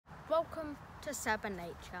Welcome to Seven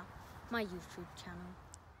Nature, my YouTube channel.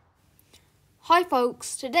 Hi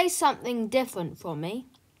folks, today's something different from me.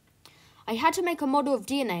 I had to make a model of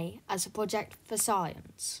DNA as a project for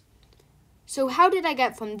science. So how did I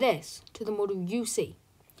get from this to the model you see?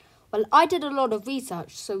 Well, I did a lot of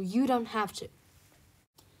research so you don't have to.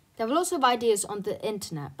 There are lots of ideas on the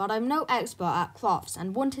internet, but I'm no expert at crafts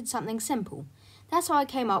and wanted something simple. That's how I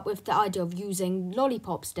came up with the idea of using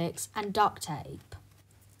lollipop sticks and duct tape.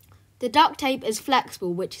 The duct tape is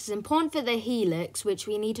flexible, which is important for the helix, which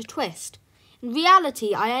we need to twist. In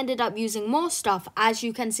reality, I ended up using more stuff, as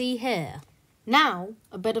you can see here. Now,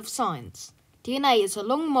 a bit of science. DNA is a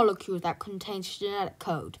long molecule that contains genetic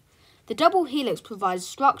code. The double helix provides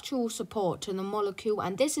structural support to the molecule,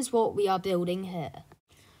 and this is what we are building here.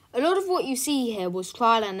 A lot of what you see here was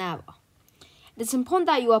trial and error. It is important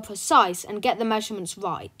that you are precise and get the measurements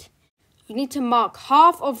right. You need to mark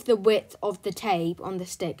half of the width of the tape on the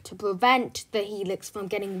stick to prevent the helix from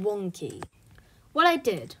getting wonky. What I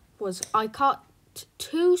did was I cut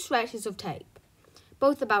 2 stretches of tape,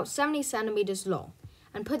 both about 70 centimeters long,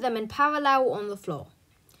 and put them in parallel on the floor.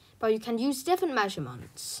 But you can use different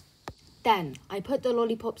measurements. Then I put the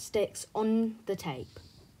lollipop sticks on the tape,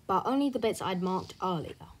 but only the bits I'd marked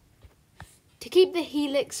earlier. To keep the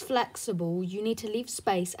helix flexible, you need to leave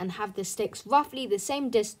space and have the sticks roughly the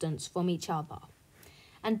same distance from each other.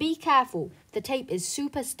 And be careful, the tape is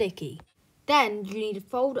super sticky. Then you need to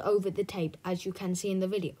fold over the tape, as you can see in the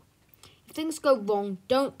video. If things go wrong,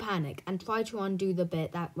 don't panic and try to undo the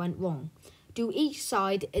bit that went wrong. Do each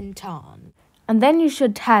side in turn. And then you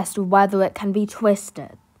should test whether it can be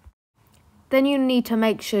twisted. Then you need to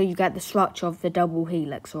make sure you get the structure of the double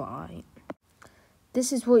helix right.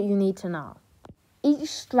 This is what you need to know. Each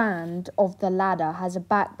strand of the ladder has a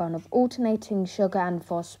backbone of alternating sugar and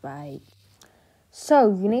phosphate.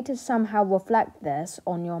 So you need to somehow reflect this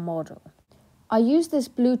on your model. I used this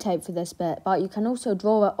blue tape for this bit, but you can also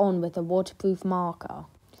draw it on with a waterproof marker.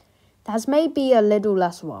 That may be a little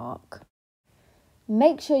less work.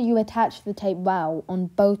 Make sure you attach the tape well on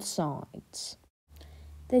both sides.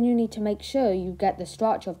 Then you need to make sure you get the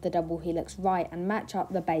structure of the double helix right and match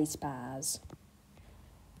up the base pairs.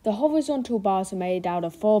 The horizontal bars are made out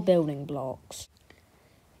of 4 building blocks.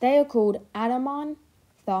 They are called adenine,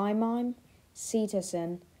 thymine,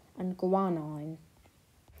 cytosine, and guanine.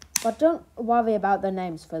 But don't worry about the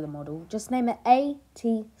names for the model, just name it A,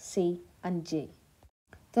 T, C, and G.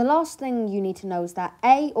 The last thing you need to know is that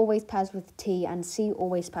A always pairs with T and C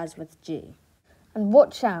always pairs with G. And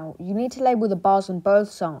watch out, you need to label the bars on both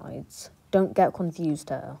sides. Don't get confused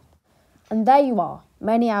here. And there you are,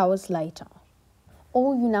 many hours later.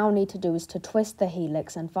 All you now need to do is to twist the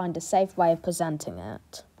helix and find a safe way of presenting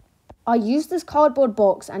it. I used this cardboard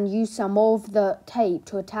box and used some more of the tape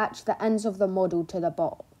to attach the ends of the model to the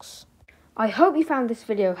box. I hope you found this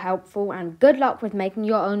video helpful and good luck with making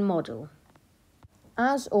your own model.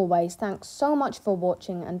 As always, thanks so much for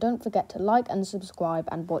watching and don't forget to like and subscribe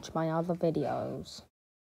and watch my other videos.